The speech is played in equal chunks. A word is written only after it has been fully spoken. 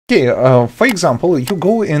Okay, for example, you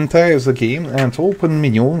go into the game and open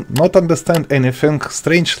menu, not understand anything,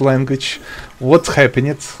 strange language, what's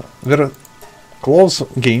happening, we're close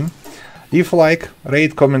game. If like,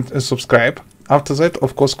 rate, comment and subscribe. After that,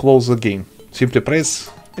 of course, close the game. Simply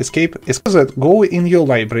press escape. After that, go in your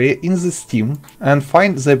library in the Steam and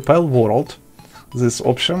find the Palworld, this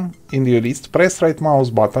option in your list. Press right mouse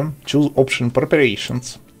button, choose option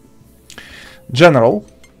preparations. General.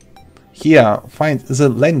 Here, find the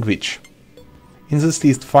language. In this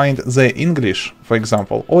list, find the English, for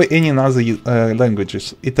example, or any other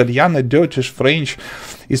languages. Italian, Dutch, French,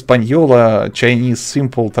 Espanol, Chinese,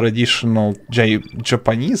 simple, traditional,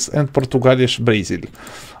 Japanese, and Portuguese, Brazil.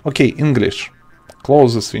 Okay, English.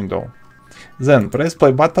 Close this window. Then press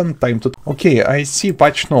play button, time to... Okay, I see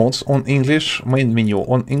patch notes on English, main menu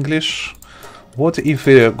on English. What if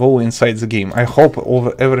we go inside the game? I hope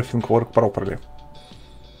everything works properly.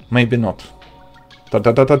 Maybe not. Oh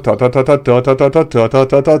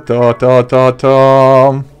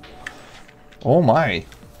my.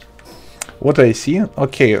 What I see?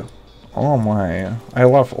 Okay. Oh my. I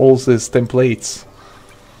love all these templates.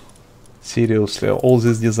 Seriously, all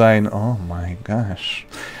this design. Oh my gosh.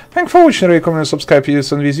 Thanks for watching, recommend, subscribe,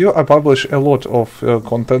 use and with you. I publish a lot of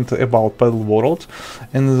content about Palworld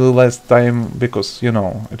in the last time, because, you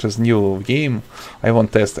know, it is new game. I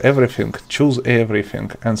want to test everything, choose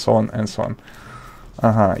everything, and so on and so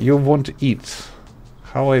on. You want to eat.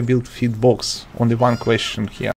 How I build feed box? Only one question here.